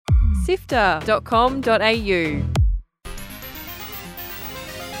sifter.com.au.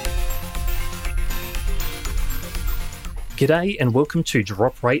 G'day and welcome to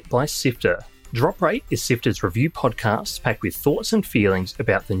Drop Rate by Sifter. Drop Rate is Sifter's review podcast packed with thoughts and feelings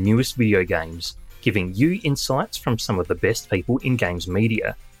about the newest video games, giving you insights from some of the best people in games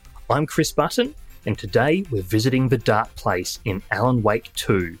media. I'm Chris Button, and today we're visiting the Dark Place in Alan Wake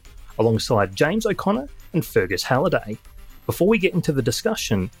 2, alongside James O'Connor and Fergus Halliday. Before we get into the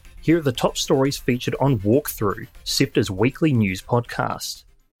discussion, here are the top stories featured on Walkthrough, Sifter's weekly news podcast.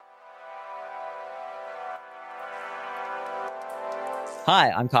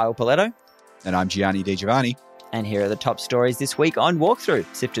 Hi, I'm Kyle Paletto. And I'm Gianni Di Giovanni. And here are the top stories this week on Walkthrough,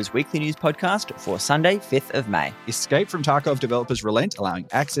 Sifter's weekly news podcast for Sunday, 5th of May. Escape from Tarkov developers relent, allowing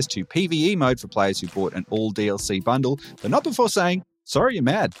access to PvE mode for players who bought an all DLC bundle, but not before saying, sorry, you're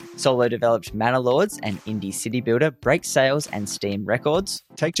mad. Solo-developed Manor Lords and indie city builder breaks sales and Steam records.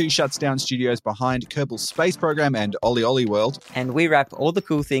 Take-Two shuts down studios behind Kerbal Space Program and Oli Oli World. And we wrap all the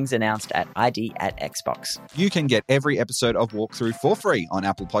cool things announced at ID at Xbox. You can get every episode of Walkthrough for free on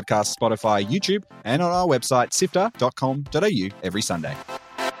Apple Podcasts, Spotify, YouTube, and on our website, sifter.com.au every Sunday.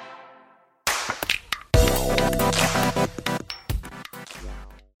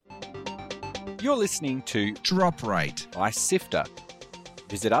 You're listening to Drop Rate by Sifter.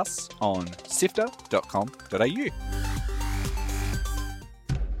 Visit us on sifter.com.au.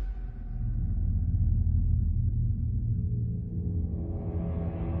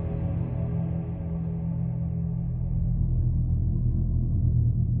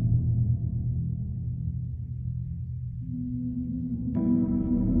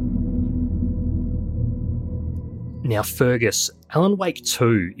 Now, Fergus, Alan Wake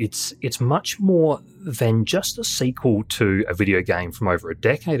 2, it's much more than just a sequel to a video game from over a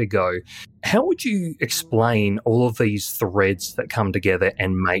decade ago. How would you explain all of these threads that come together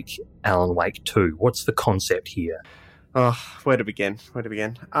and make Alan Wake 2? What's the concept here? Oh, where to begin?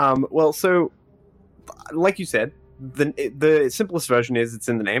 Well, so, like you said, the simplest version is it's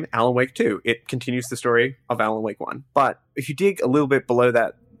in the name, Alan Wake 2. It continues the story of Alan Wake 1. But if you dig a little bit below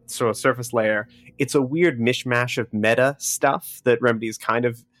that sort of surface layer, it's a weird mishmash of meta stuff that Remedy's kind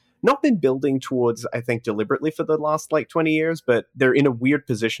of not been building towards, I think, deliberately for the last 20 years, but they're in a weird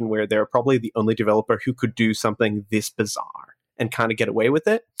position where they're probably the only developer who could do something this bizarre and kind of get away with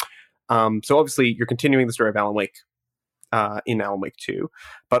it. So obviously you're continuing the story of Alan Wake in Alan Wake 2,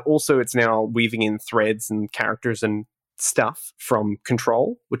 but also it's now weaving in threads and characters and stuff from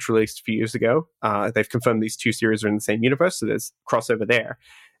Control, which released a few years ago. They've confirmed these two series are in the same universe, so there's crossover there.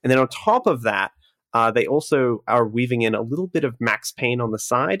 And then on top of that, they also are weaving in a little bit of Max Payne on the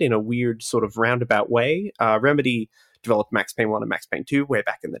side in a weird sort of roundabout way. Remedy developed Max Payne 1 and Max Payne 2 way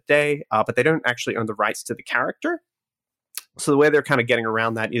back in the day, but they don't actually own the rights to the character. So the way they're kind of getting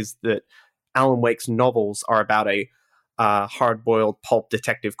around that is that Alan Wake's novels are about a hard-boiled pulp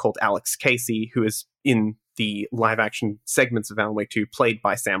detective called Alex Casey, who is in the live-action segments of Alan Wake 2 played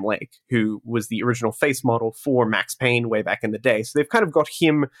by Sam Lake, who was the original face model for Max Payne way back in the day. So they've kind of got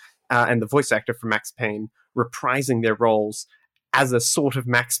him and the voice actor for Max Payne reprising their roles as a sort of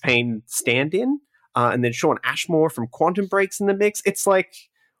Max Payne stand-in. And then Sean Ashmore from Quantum Break's in the mix. It's like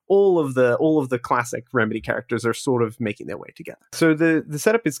all of the classic Remedy characters are sort of making their way together. So the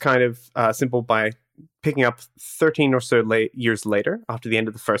setup is kind of simple by picking up 13 or so years later after the end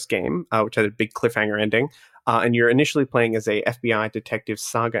of the first game, which had a big cliffhanger ending. And you're initially playing as a FBI detective,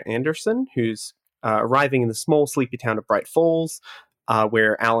 Saga Anderson, who's arriving in the small, sleepy town of Bright Falls,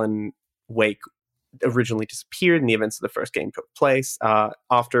 where Alan Wake originally disappeared and the events of the first game took place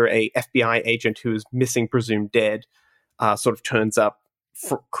after a FBI agent who is missing, presumed dead, sort of turns up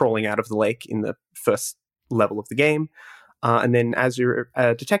crawling out of the lake in the first level of the game. And then as you're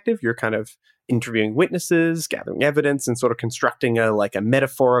a detective, you're kind of interviewing witnesses, gathering evidence, and sort of constructing a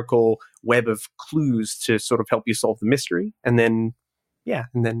metaphorical web of clues to sort of help you solve the mystery. And then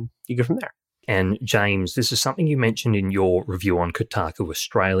you go from there. And James, this is something you mentioned in your review on Kotaku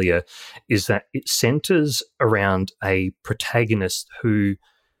Australia, is that it centres around a protagonist who,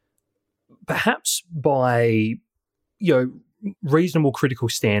 perhaps by reasonable critical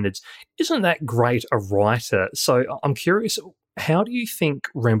standards, isn't that great a writer. So I'm curious, how do you think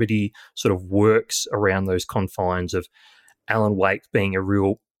Remedy sort of works around those confines of Alan Wake being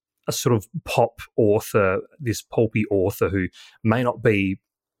a sort of pop author, this pulpy author who may not be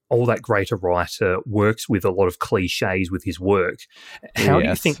all that great a writer, works with a lot of cliches with his work. How do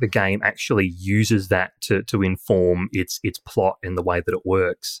you think the game actually uses that to inform its plot and the way that it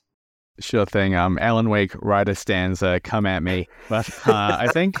works? Sure thing. Alan Wake writer stands come at me. But I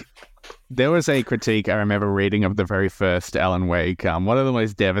think There was a critique I remember reading of the very first Alan Wake. One of the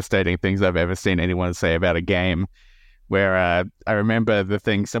most devastating things I've ever seen anyone say about a game, where I remember the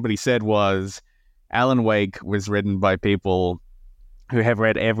thing somebody said was Alan Wake was written by people who have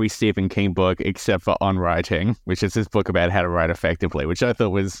read every Stephen King book except for On Writing, which is his book about how to write effectively, which I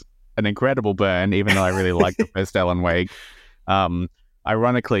thought was an incredible burn, even though I really liked the first Alan Wake.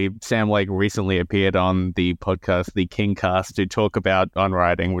 Ironically, Sam Lake recently appeared on the podcast, The Kingcast, to talk about On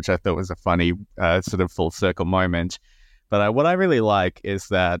Writing, which I thought was a funny sort of full circle moment. But what I really like is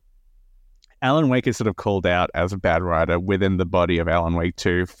that Alan Wake is sort of called out as a bad writer within the body of Alan Wake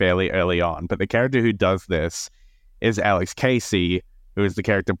 2 fairly early on. But the character who does this is Alex Casey, who is the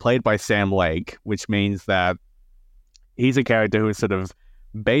character played by Sam Lake, which means that he's a character who is sort of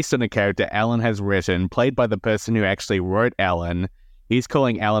based on a character Alan has written, played by the person who actually wrote Alan. He's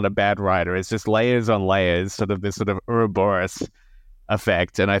calling Alan a bad writer. It's just layers on layers, sort of this sort of Ouroboros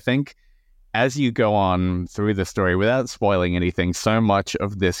effect. And I think as you go on through the story, without spoiling anything, so much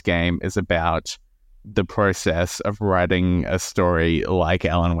of this game is about the process of writing a story like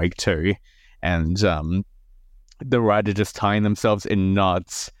Alan Wake 2. And the writer just tying themselves in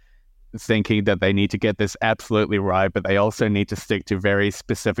knots, thinking that they need to get this absolutely right, but they also need to stick to very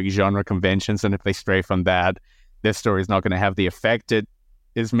specific genre conventions. And if they stray from that, their story is not going to have the effect it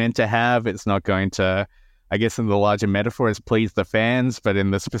is meant to have. It's not going to, I guess in the larger metaphors, please the fans, but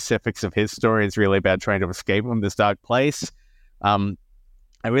in the specifics of his story, it's really about trying to escape from this dark place. I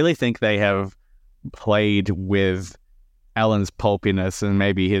really think they have played with Alan's pulpiness and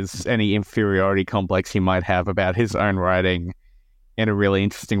maybe any inferiority complex he might have about his own writing in a really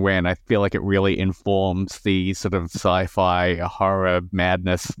interesting way, and I feel like it really informs the sort of sci-fi horror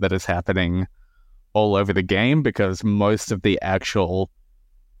madness that is happening all over the game, because most of the actual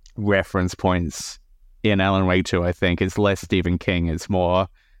reference points in Alan Wake 2, I think, is less Stephen King. It's more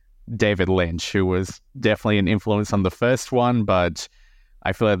David Lynch, who was definitely an influence on the first one, but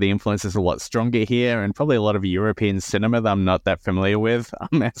I feel like the influence is a lot stronger here, and probably a lot of European cinema that I'm not that familiar with.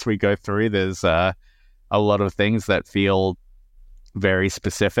 As we go through, there's a lot of things that feel very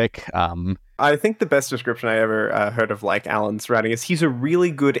specific. I think the best description I ever heard of like Alan's writing is he's a really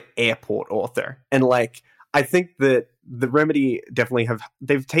good airport author. And like, I think that the Remedy definitely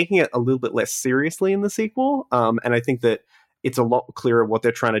they've taken it a little bit less seriously in the sequel. And I think that it's a lot clearer what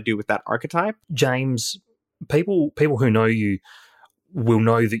they're trying to do with that archetype. James, people who know you will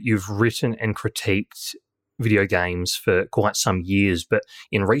know that you've written and critiqued video games for quite some years, but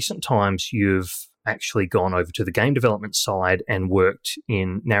in recent times you've actually gone over to the game development side and worked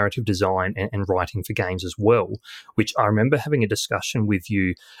in narrative design and writing for games as well, which I remember having a discussion with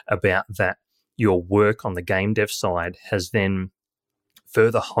you about that your work on the game dev side has then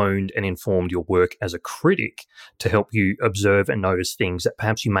further honed and informed your work as a critic to help you observe and notice things that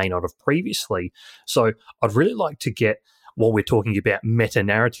perhaps you may not have previously. So I'd really like to get, while we're talking about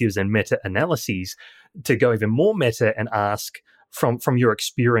meta-narratives and meta-analyses, to go even more meta and ask, from your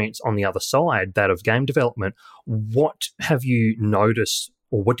experience on the other side, that of game development, what have you noticed,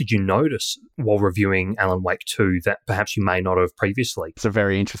 or what did you notice while reviewing Alan Wake 2 that perhaps you may not have previously? It's a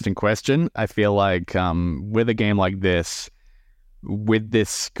very interesting question. I feel like with a game like this, with this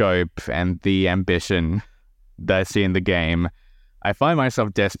scope and the ambition that I see in the game, I find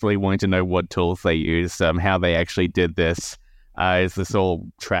myself desperately wanting to know what tools they use, how they actually did this. Is this all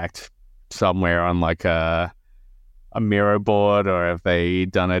tracked somewhere on like a Miro board, or have they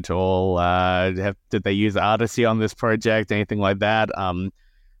done it all? Did they use Odyssey on this project? Anything like that? I'm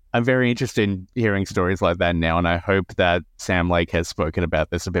very interested in hearing stories like that now, and I hope that Sam Lake has spoken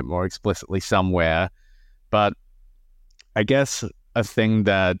about this a bit more explicitly somewhere. But I guess a thing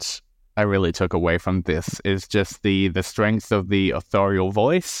that I really took away from this is just the strength of the authorial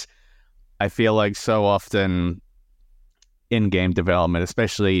voice. I feel like so often in game development,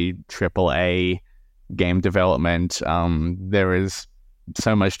 especially AAA game development, there is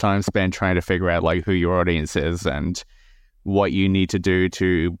so much time spent trying to figure out like who your audience is and what you need to do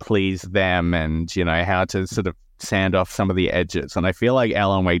to please them, and you know how to sort of sand off some of the edges. And I feel like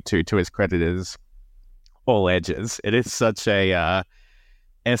Alan Wake 2, to his credit, is all edges. It is such a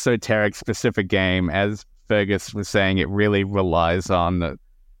esoteric, specific game. As Fergus was saying, it really relies on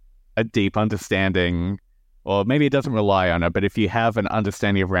a deep understanding, or maybe it doesn't rely on it, but if you have an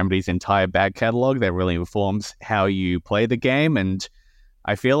understanding of Remedy's entire back catalog, that really informs how you play the game. And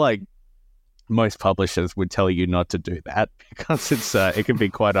I feel like most publishers would tell you not to do that because it can be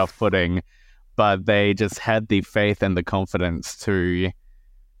quite off-putting, but they just had the faith and the confidence to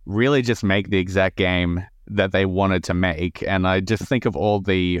really just make the exact game that they wanted to make. And I just think of all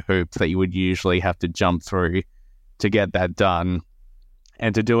the hoops that you would usually have to jump through to get that done.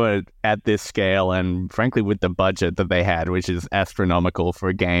 And to do it at this scale and frankly with the budget that they had, which is astronomical for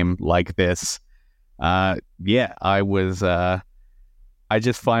a game like this, I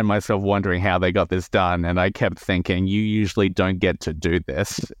just find myself wondering how they got this done. And I kept thinking, you usually don't get to do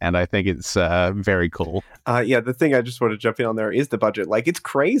this. And I think it's very cool. The thing I just want to jump in on there is the budget. Like, it's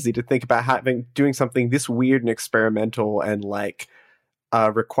crazy to think about doing something this weird and experimental and like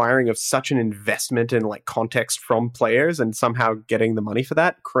requiring of such an investment in like context from players and somehow getting the money for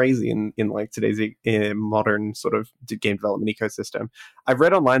that. Crazy in like today's modern sort of game development ecosystem. I've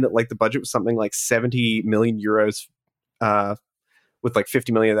read online that like the budget was something like 70 million euros, with like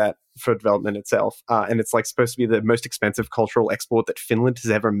 50 million of that for development itself. And it's like supposed to be the most expensive cultural export that Finland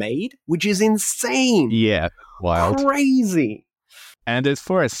has ever made, which is insane. Yeah, wild. Crazy. And it's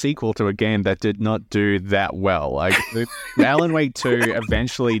for a sequel to a game that did not do that well. Like, Alan Wake 2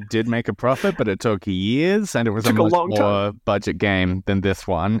 eventually did make a profit, but it took years, and it was a much more budget game than this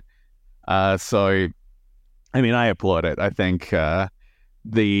one. So, I mean, I applaud it. I think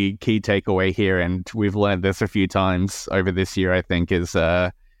the key takeaway here, and we've learned this a few times over this year, I think, is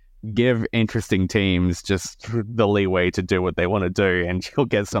give interesting teams just the leeway to do what they want to do, and you'll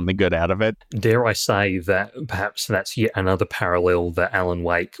get something good out of it. Dare I say that perhaps that's yet another parallel that Alan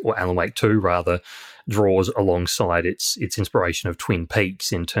Wake 2 rather, draws alongside its inspiration of Twin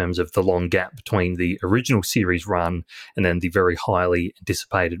Peaks in terms of the long gap between the original series run and then the very highly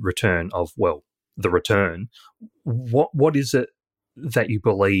anticipated return of, well, the return. What is it that you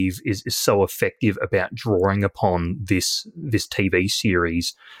believe is so effective about drawing upon this TV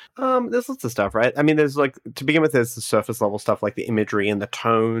series? There's lots of stuff, right? I mean, there's like, to begin with, there's the surface level stuff like the imagery and the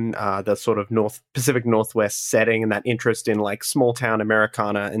tone, the sort of Pacific Northwest setting and that interest in like small town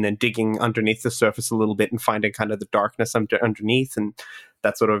Americana, and then digging underneath the surface a little bit and finding kind of the darkness underneath, and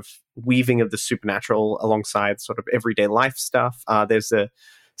that sort of weaving of the supernatural alongside sort of everyday life stuff. There's a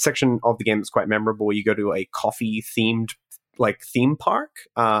section of the game that's quite memorable where you go to a coffee themed like theme park,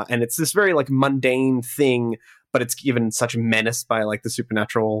 and it's this very like mundane thing, but it's given such a menace by like the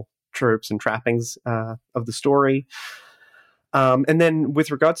supernatural tropes and trappings of the story. And then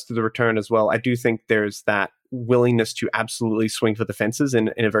with regards to the return as well, I do think there's that willingness to absolutely swing for the fences in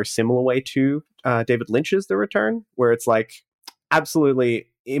a very similar way to David Lynch's The Return, where it's like absolutely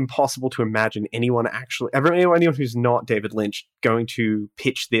impossible to imagine anyone who's not David Lynch going to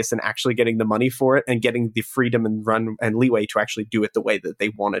pitch this and actually getting the money for it and getting the freedom and run and leeway to actually do it the way that they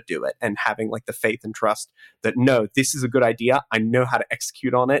want to do it, and having like the faith and trust that, no, this is a good idea, I know how to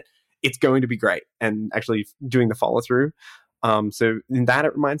execute on it, it's going to be great, and actually doing the follow through. So in that,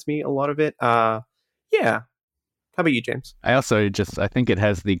 it reminds me a lot of it. Yeah. How about you, James? I think it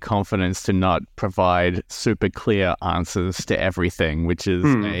has the confidence to not provide super clear answers to everything, which is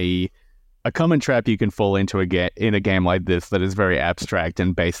a common trap you can fall into in a game like this that is very abstract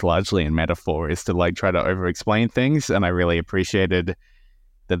and based largely in metaphor, is to like try to over-explain things. And I really appreciated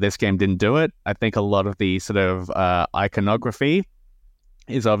that this game didn't do it. I think a lot of the sort of iconography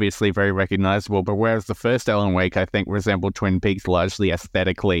is obviously very recognizable, but whereas the first Alan Wake, I think, resembled Twin Peaks largely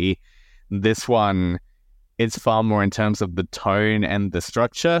aesthetically, this one, it's far more in terms of the tone and the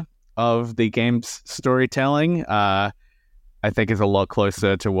structure of the game's storytelling. I think is a lot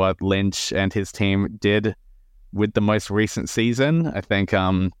closer to what Lynch and his team did with the most recent season. I think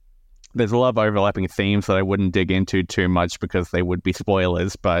there's a lot of overlapping themes that I wouldn't dig into too much because they would be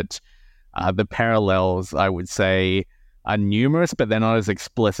spoilers, but the parallels, I would say, are numerous, but they're not as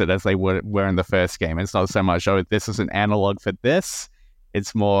explicit as they were in the first game. It's not so much, oh, this is an analog for this.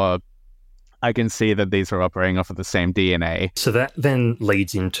 It's more, I can see that these are operating off of the same DNA. So that then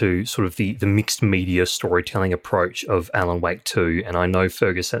leads into sort of the mixed media storytelling approach of Alan Wake 2. And I know,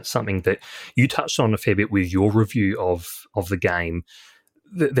 Fergus, that's something that you touched on a fair bit with your review of the game.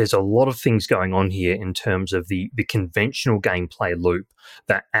 There's a lot of things going on here in terms of the conventional gameplay loop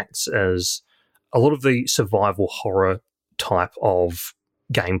that acts as a lot of the survival horror type of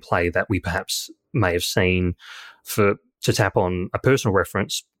gameplay that we perhaps may have seen. To tap on a personal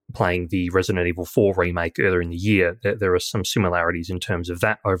reference, playing the Resident Evil 4 remake earlier in the year, there are some similarities in terms of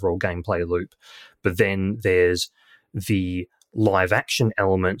that overall gameplay loop. But then there's the live action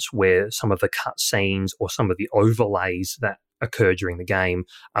elements where some of the cutscenes or some of the overlays that occur during the game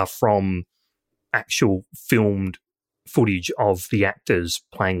are from actual filmed footage of the actors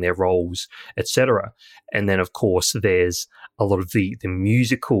playing their roles, etc. And then, of course, there's a lot of the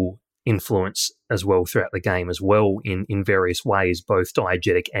musical influence as well throughout the game as well in various ways, both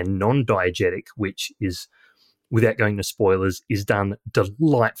diegetic and non-diegetic, which is, without going to spoilers, is done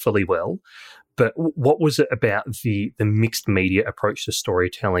delightfully well. But what was it about the mixed media approach to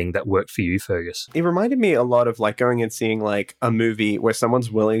storytelling that worked for you, Fergus? It reminded me a lot of like going and seeing like a movie where someone's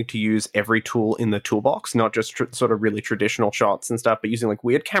willing to use every tool in the toolbox, not just sort of really traditional shots and stuff, but using like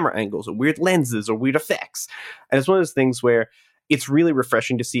weird camera angles or weird lenses or weird effects. And it's one of those things where it's really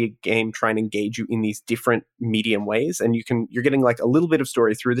refreshing to see a game try and engage you in these different medium ways. And you're getting like a little bit of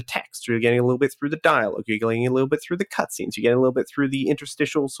story through the text, you're getting a little bit through the dialogue, you're getting a little bit through the cutscenes, you're getting a little bit through the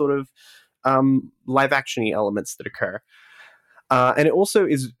interstitial sort of live action-y elements that occur. And it also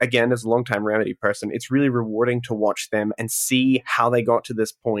is, again, as a longtime Remedy person, it's really rewarding to watch them and see how they got to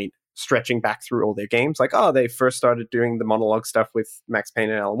this point, stretching back through all their games. Like, they first started doing the monologue stuff with Max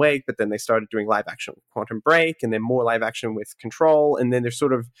Payne and Alan Wake, but then they started doing live action with Quantum Break, and then more live action with Control, and then there's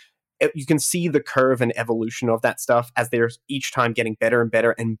sort of, you can see the curve and evolution of that stuff as they're each time getting better and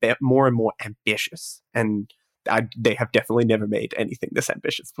better and more ambitious. And they have definitely never made anything this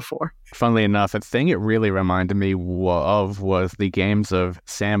ambitious before. Funnily enough, a thing it really reminded me of was the games of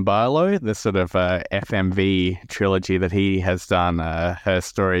Sam Barlow, the sort of FMV trilogy that he has done, Her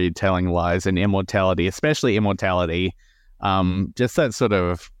Storytelling Lies and Immortality, especially Immortality. Just that sort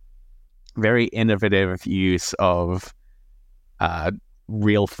of very innovative use of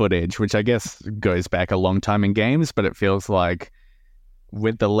real footage, which I guess goes back a long time in games, but it feels like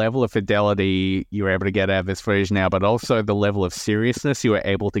with the level of fidelity you were able to get out of this footage now, but also the level of seriousness you were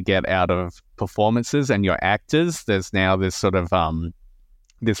able to get out of performances and your actors, there's now this sort of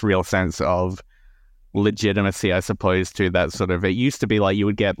this real sense of legitimacy, I suppose, to that sort of, it used to be like you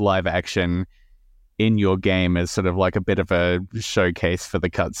would get live action in your game as sort of like a bit of a showcase for the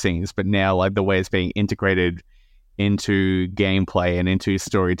cutscenes, but now like the way it's being integrated into gameplay and into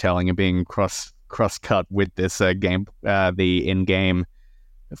storytelling and being cross-cut with this the in-game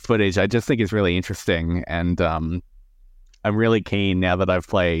footage, I just think is really interesting. And I'm really keen, now that I've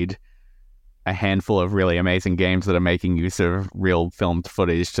played a handful of really amazing games that are making use of real filmed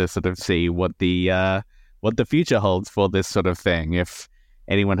footage, to sort of see what the future holds for this sort of thing. If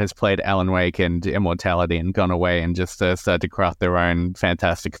anyone has played Alan Wake and Immortality and gone away and just started to craft their own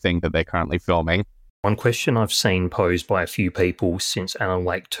fantastic thing that they're currently filming. One question I've seen posed by a few people since Alan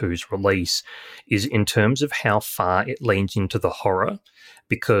Wake 2's release is in terms of how far it leans into the horror,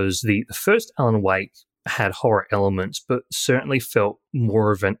 because the first Alan Wake had horror elements, but certainly felt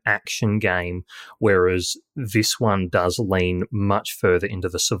more of an action game, whereas this one does lean much further into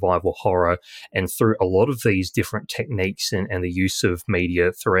the survival horror, and through a lot of these different techniques and the use of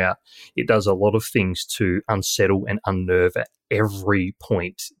media throughout, it does a lot of things to unsettle and unnerve at every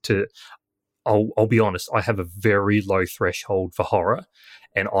point. I'll be honest, I have a very low threshold for horror,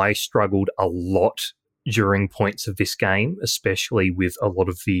 and I struggled a lot during points of this game, especially with a lot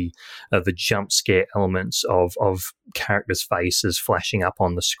of the jump scare elements of characters' faces flashing up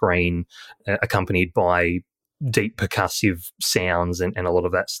on the screen, accompanied by deep percussive sounds and a lot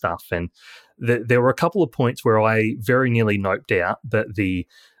of that stuff. And there were a couple of points where I very nearly noped out, but the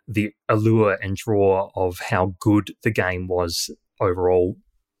allure and draw of how good the game was overall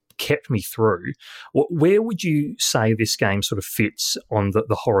kept me through. Where would you say this game sort of fits on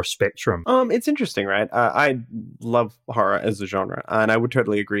the horror spectrum? It's interesting, right? I love horror as a genre, and I would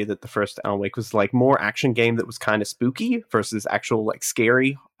totally agree that the first Alan Wake was like more action game that was kind of spooky versus actual like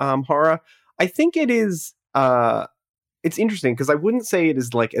scary horror. I think it is it's interesting because I wouldn't say it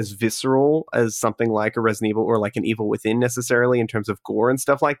is like as visceral as something like a Resident Evil or like an Evil Within necessarily in terms of gore and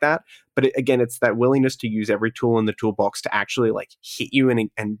stuff like that. But again, it's that willingness to use every tool in the toolbox to actually like hit you and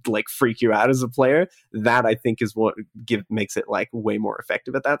like freak you out as a player. That I think is what makes it like way more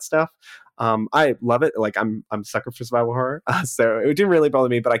effective at that stuff. I love it. Like I'm a sucker for survival horror, so it didn't really bother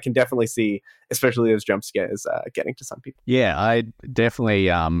me. But I can definitely see, especially those jump scares, getting to some people. Yeah, I definitely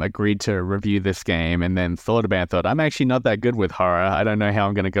agreed to review this game and then thought I'm actually not that good with horror. I don't know how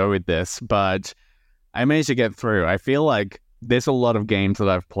I'm going to go with this, but I managed to get through. I feel like there's a lot of games that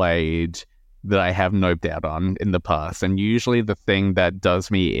I've played that I have noped out on in the past, and usually the thing that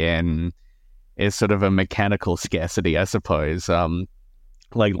does me in is sort of a mechanical scarcity, I suppose.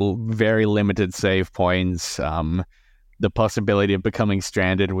 Like very limited save points, the possibility of becoming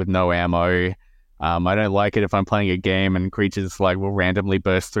stranded with no ammo. I don't like it if I'm playing a game and creatures like will randomly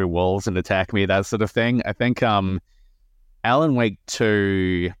burst through walls and attack me, that sort of thing. I think Alan Wake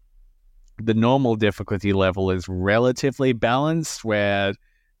 2, the normal difficulty level is relatively balanced, where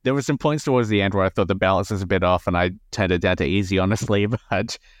there were some points towards the end where I thought the balance was a bit off and I turned it down to easy, honestly.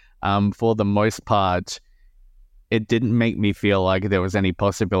 But for the most part, it didn't make me feel like there was any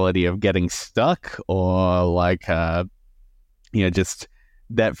possibility of getting stuck or like, just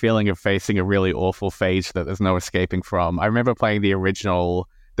that feeling of facing a really awful fate that there's no escaping from. I remember playing the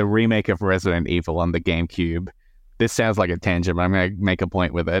the remake of Resident Evil on the GameCube. This sounds like a tangent, but I'm going to make a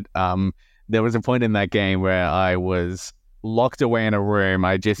point with it. There was a point in that game where I was locked away in a room.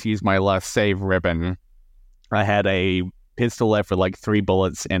 I just used my last save ribbon. I had a pistol left with like 3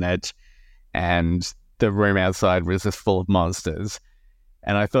 bullets in it, and the room outside was just full of monsters.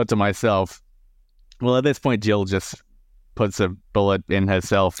 And I thought to myself, well, at this point, Jill just puts a bullet in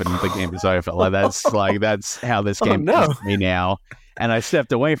herself and the game is over. That's how this game is to me now. And I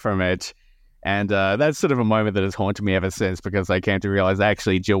stepped away from it. And that's sort of a moment that has haunted me ever since, because I came to realize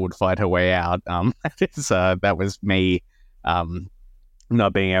actually Jill would fight her way out. That was me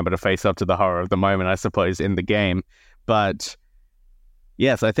not being able to face up to the horror of the moment, I suppose, in the game. But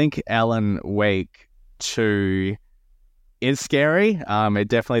yes, I think Alan Wake 2 is scary. It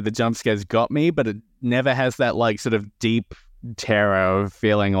definitely, the jump scares got me, but it never has that like sort of deep terror of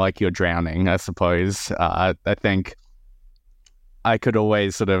feeling like you're drowning, I suppose. I think I could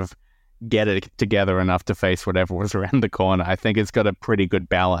always sort of get it together enough to face whatever was around the corner. I think it's got a pretty good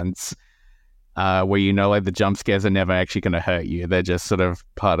balance where like the jump scares are never actually going to hurt you. They're just sort of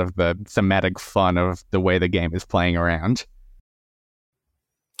part of the thematic fun of the way the game is playing around.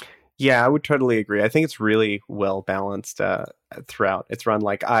 Yeah, I would totally agree. I think it's really well balanced throughout its run.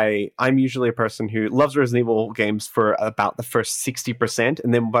 Like I'm usually a person who loves Resident Evil games for about the first 60%,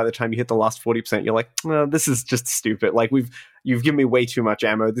 and then by the time you hit the last 40%, you're like, oh, this is just stupid. Like you've given me way too much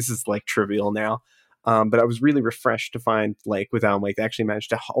ammo. This is like trivial now. But I was really refreshed to find, like, with Alan Wake, they actually managed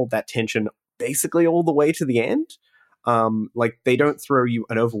to hold that tension basically all the way to the end. Like they don't throw you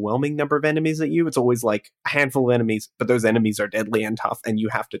an overwhelming number of enemies at you. It's always like a handful of enemies, but those enemies are deadly and tough, and you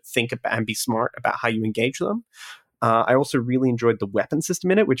have to think about and be smart about how you engage them. I also really enjoyed the weapon system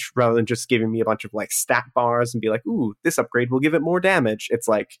in it, which rather than just giving me a bunch of like stat bars and be like, ooh, this upgrade will give it more damage, it's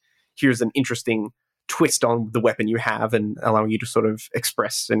like, here's an interesting twist on the weapon you have, and allowing you to sort of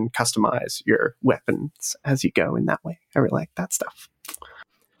express and customize your weapons as you go in that way. I really like that stuff.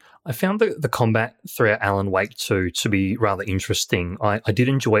 I found the combat throughout Alan Wake 2 to be rather interesting. I did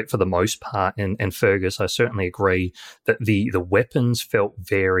enjoy it for the most part, and Fergus, I certainly agree that the weapons felt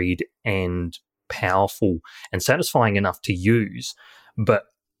varied and powerful and satisfying enough to use, but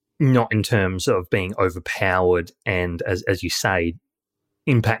not in terms of being overpowered and, as you say,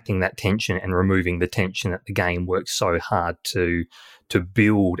 impacting that tension and removing the tension that the game works so hard to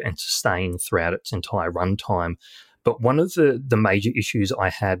build and sustain throughout its entire runtime. But one of the major issues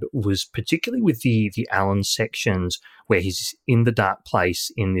I had was particularly with the Alan sections where he's in the dark place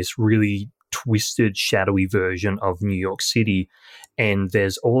in this really twisted, shadowy version of New York City, and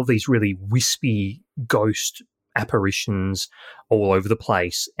there's all of these really wispy ghost apparitions all over the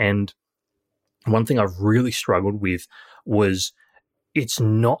place. And one thing I've really struggled with was it's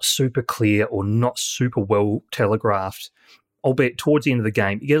not super clear or not super well telegraphed, albeit towards the end of the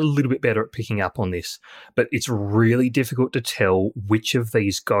game, you get a little bit better at picking up on this, but it's really difficult to tell which of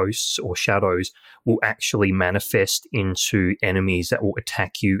these ghosts or shadows will actually manifest into enemies that will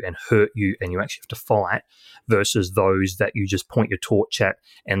attack you and hurt you and you actually have to fight, versus those that you just point your torch at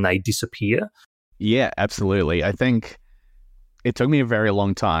and they disappear. Yeah, absolutely. I think it took me a very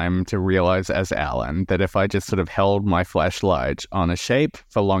long time to realize as Alan that if I just sort of held my flashlight on a shape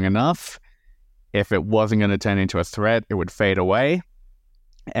for long enough, if it wasn't going to turn into a threat, it would fade away.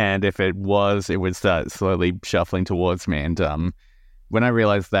 And if it was, it would start slowly shuffling towards me. And when I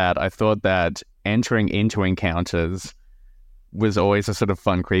realized that, I thought that entering into encounters was always a sort of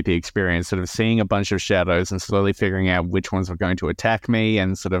fun, creepy experience, sort of seeing a bunch of shadows and slowly figuring out which ones were going to attack me.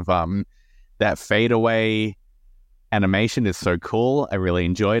 And sort of that fade away animation is so cool. I really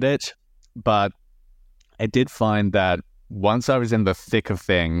enjoyed it. But I did find that once I was in the thick of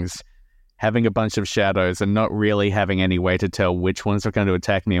things, having a bunch of shadows and not really having any way to tell which ones were going to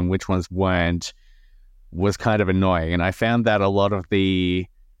attack me and which ones weren't was kind of annoying. And I found that a lot of the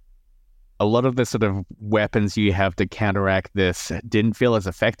sort of weapons you have to counteract this didn't feel as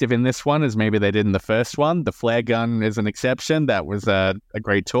effective in this one as maybe they did in the first one. The flare gun is an exception. That was a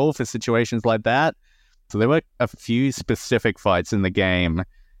great tool for situations like that. So there were a few specific fights in the game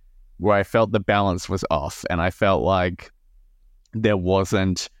where I felt the balance was off, and I felt like there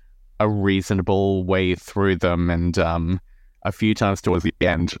wasn't a reasonable way through them. And a few times towards the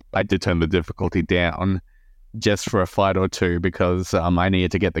end, I did turn the difficulty down just for a fight or two because I needed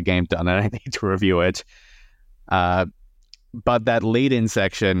to get the game done and I need to review it. But that lead-in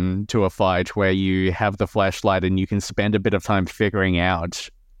section to a fight where you have the flashlight and you can spend a bit of time figuring out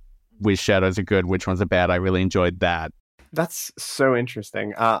which shadows are good, which ones are bad, I really enjoyed that. That's so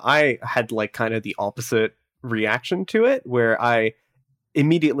interesting. I had like kind of the opposite reaction to it, where I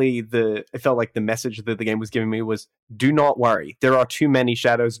immediately it felt like the message that the game was giving me was, do not worry. There are too many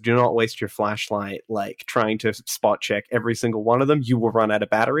shadows. Do not waste your flashlight like trying to spot check every single one of them. You will run out of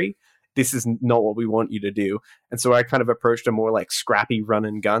battery. This is not what we want you to do. And so I kind of approached a more like scrappy run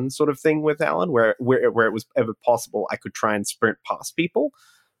and gun sort of thing with Alan, where it was ever possible, I could try and sprint past people,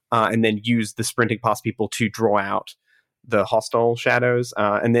 and then use the sprinting past people to draw out the hostile shadows.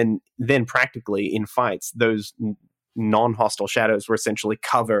 And then practically in fights, those non-hostile shadows were essentially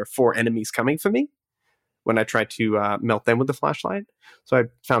cover for enemies coming for me when I tried to melt them with the flashlight. So I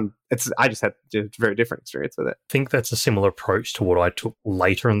found I just had a very different experience with it. I think that's a similar approach to what I took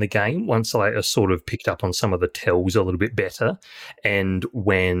later in the game, once I sort of picked up on some of the tells a little bit better, and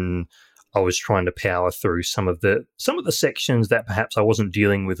when I was trying to power through some of the sections that perhaps I wasn't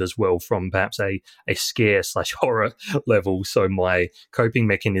dealing with as well from perhaps a scare/horror level. So my coping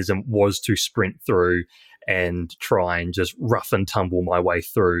mechanism was to sprint through and try and just rough and tumble my way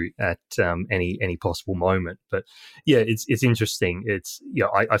through at any possible moment. But yeah, it's interesting.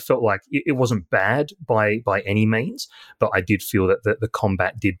 I felt like it wasn't bad by any means, but I did feel that the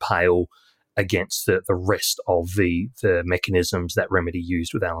combat did pale against the rest of the mechanisms that Remedy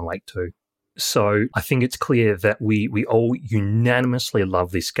used with Alan Wake 2. So I think it's clear that we all unanimously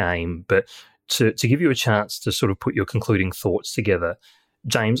love this game, but to give you a chance to sort of put your concluding thoughts together,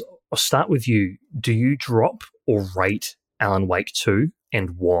 James, I'll start with you. Do you drop or rate Alan Wake 2,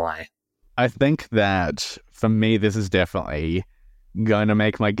 and why? I think that, for me, this is definitely going to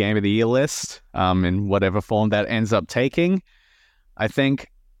make my Game of the Year list, in whatever form that ends up taking. I think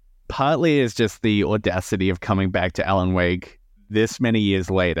partly is just the audacity of coming back to Alan Wake this many years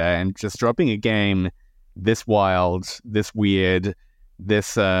later and just dropping a game this wild, this weird, this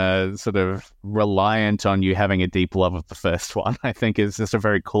sort of reliant on you having a deep love of the first one, I think is just a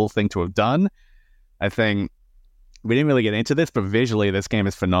very cool thing to have done. I think we didn't really get into this, but visually this game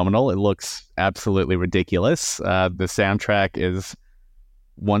is phenomenal. It looks absolutely ridiculous. The soundtrack is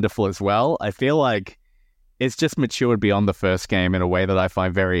wonderful as well. I feel like it's just matured beyond the first game in a way that I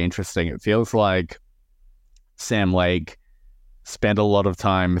find very interesting. It feels like Sam Lake spent a lot of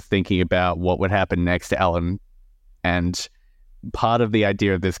time thinking about what would happen next to Alan, and part of the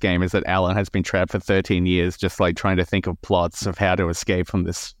idea of this game is that Alan has been trapped for 13 years, just like trying to think of plots of how to escape from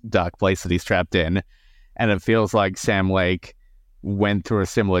this dark place that he's trapped in. And it feels like Sam Lake went through a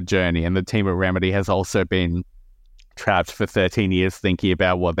similar journey, and the team at Remedy has also been trapped for 13 years thinking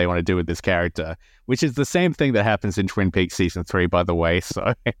about what they want to do with this character, which is the same thing that happens in Twin Peaks Season 3, by the way.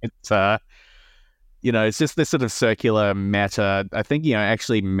 So it's, it's just this sort of circular meta. I think,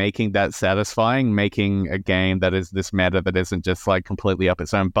 actually making that satisfying, making a game that is this meta that isn't just like completely up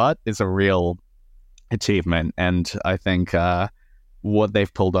its own butt is a real achievement. And I think what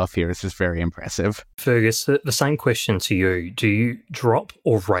they've pulled off here is just very impressive. Fergus, the same question to you. Do you drop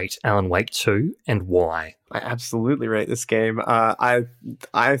or rate Alan Wake 2, and why? I absolutely rate this game. I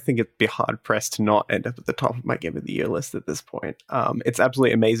think it'd be hard pressed to not end up at the top of my Game of the Year list at this point. It's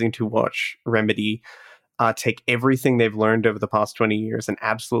absolutely amazing to watch Remedy take everything they've learned over the past 20 years and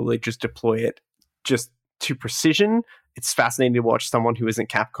absolutely just deploy it just to precision. It's fascinating to watch someone who isn't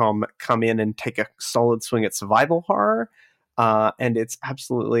Capcom come in and take a solid swing at survival horror. And it's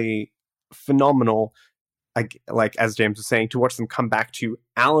absolutely phenomenal, like as James was saying, to watch them come back to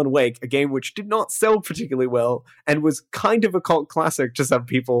Alan Wake, a game which did not sell particularly well and was kind of a cult classic to some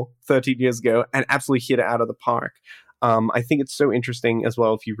people 13 years ago, and absolutely hit it out of the park. I think it's so interesting as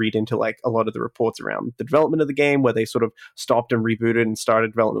well if you read into like a lot of the reports around the development of the game, where they sort of stopped and rebooted and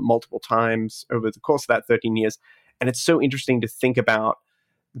started development multiple times over the course of that 13 years. And it's so interesting to think about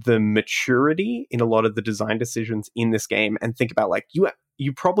the maturity in a lot of the design decisions in this game, and think about like you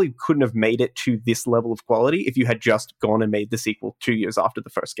probably couldn't have made it to this level of quality if you had just gone and made the sequel 2 years after the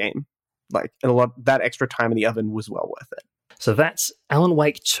first game. Like, and a lot that extra time in the oven was well worth it. So that's Alan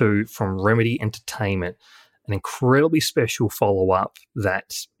Wake 2 from Remedy Entertainment, an incredibly special follow-up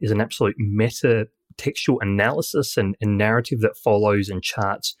that is an absolute metatextual analysis and narrative that follows and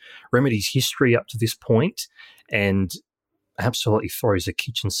charts Remedy's history up to this point, and absolutely throws a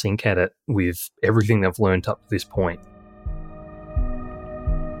kitchen sink at it with everything they've learned up to this point.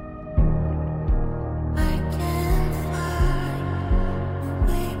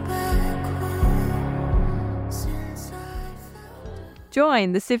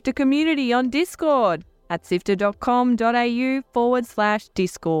 Join the Sifter community on Discord at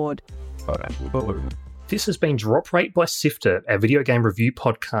sifter.com.au/Discord. This has been Drop Rate by Sifter, a video game review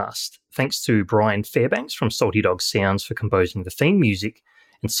podcast. Thanks to Brian Fairbanks from Salty Dog Sounds for composing the theme music.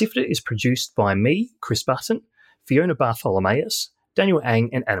 And Sifter is produced by me, Chris Button, Fiona Bartholomaeus, Daniel Ang,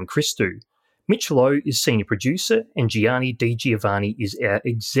 and Adam Christou. Mitch Lowe is senior producer, and Gianni Di Giovanni is our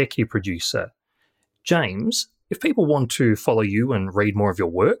executive producer. James, if people want to follow you and read more of your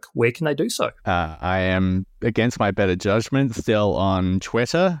work, where can they do so? I am, against my better judgment, still on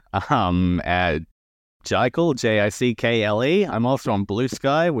Twitter at Jickle, Jickle. I'm also on Blue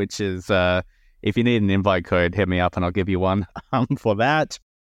Sky, which is, if you need an invite code, hit me up and I'll give you one for that.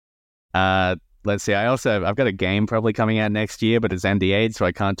 Let's see, I've got a game probably coming out next year, but it's NDA'd, so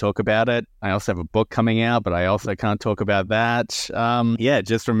I can't talk about it. I also have a book coming out, but I also can't talk about that.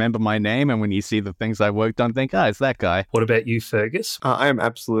 Just remember my name, and when you see the things I've worked on, think, it's that guy. What about you, Fergus? I am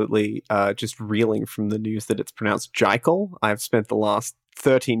absolutely just reeling from the news that it's pronounced Jickle. I've spent the last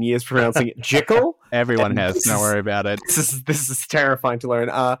 13 years pronouncing it Jickle. Everyone has, don't worry about it. This is terrifying to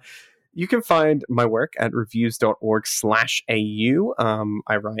learn. You can find my work at reviews.org/au.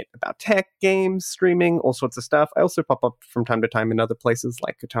 I write about tech, games, streaming, all sorts of stuff. I also pop up from time to time in other places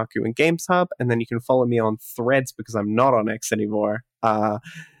like Kotaku and Games Hub. And then you can follow me on Threads, because I'm not on X anymore,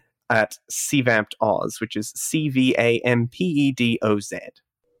 at CVampedOz, which is CVAMPEDOZ.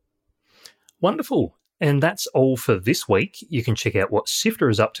 Wonderful. And that's all for this week. You can check out what Sifter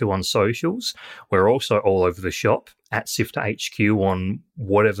is up to on socials. We're also all over the shop at Sifter HQ on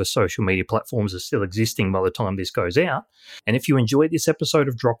whatever social media platforms are still existing by the time this goes out. And if you enjoyed this episode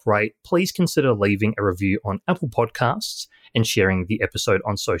of Drop Rate, please consider leaving a review on Apple Podcasts and sharing the episode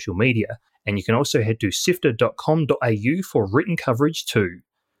on social media. And you can also head to sifter.com.au for written coverage too.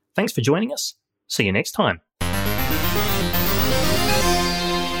 Thanks for joining us. See you next time.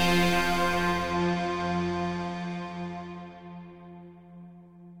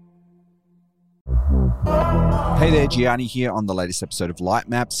 Hey there, Gianni here on the latest episode of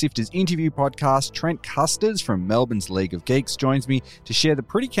Lightmap, Sifter's interview podcast. Trent Custers from Melbourne's League of Geeks joins me to share the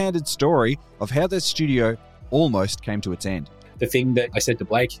pretty candid story of how their studio almost came to its end. The thing that I said to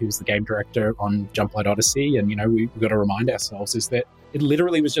Blake, who's the game director on Jumplight Odyssey, and, we've got to remind ourselves, is that it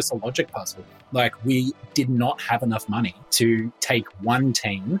literally was just a logic puzzle. Like, we did not have enough money to take one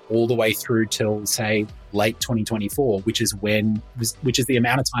team all the way through till, say, late 2024, which is the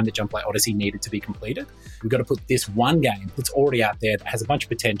amount of time that Jumplight Odyssey needed to be completed. We've got to put this one game that's already out there that has a bunch of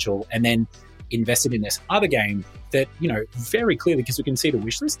potential, and then invested in this other game that, very clearly, because we can see the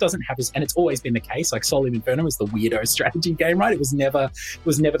wish list doesn't have this, and it's always been the case. Like, Soul of Inferno was the weirdo strategy game, right? It was never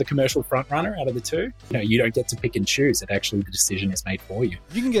the commercial front runner out of the two. You don't get to pick and choose. It actually, the decision is made for you.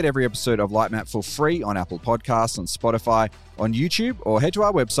 You can get every episode of Lightmap for free on Apple Podcasts, on Spotify, on YouTube, or head to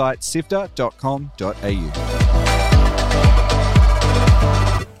our website, sifter.com.au.